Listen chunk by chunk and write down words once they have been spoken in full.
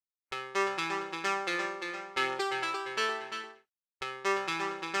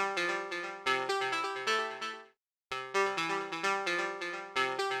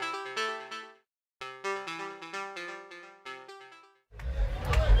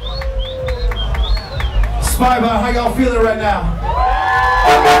vibe out. How y'all feeling right now?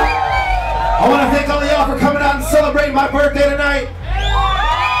 I want to thank all of y'all for coming out and celebrating my birthday tonight.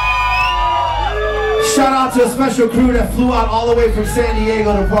 Shout out to a special crew that flew out all the way from San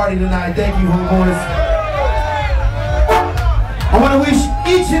Diego to party tonight. Thank you, homeboys. I want to wish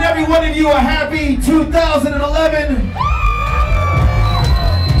each and every one of you a happy 2011.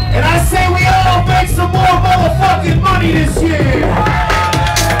 And I say we all make some more motherfucking money this year.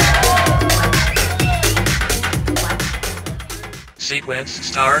 Sequence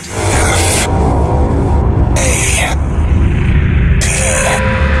start.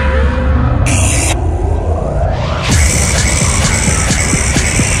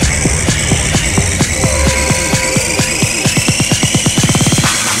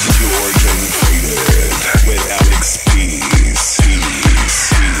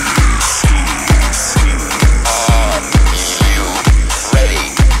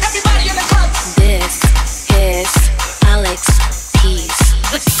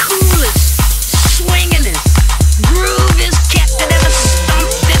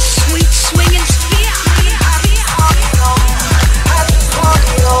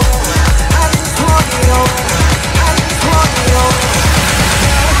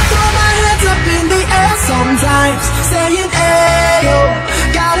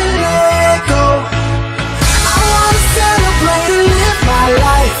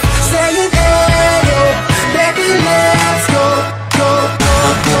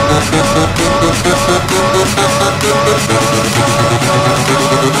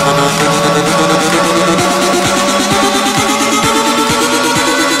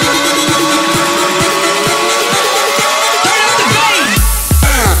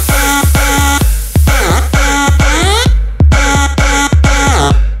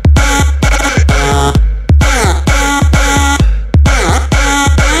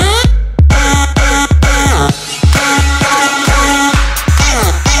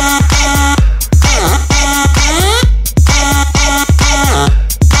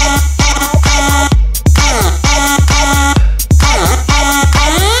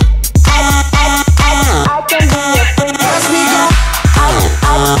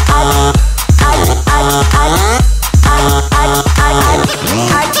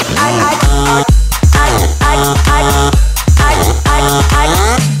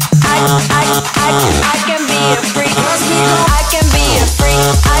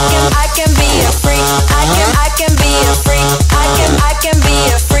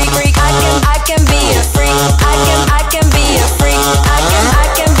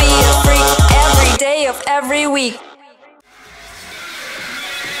 Every week.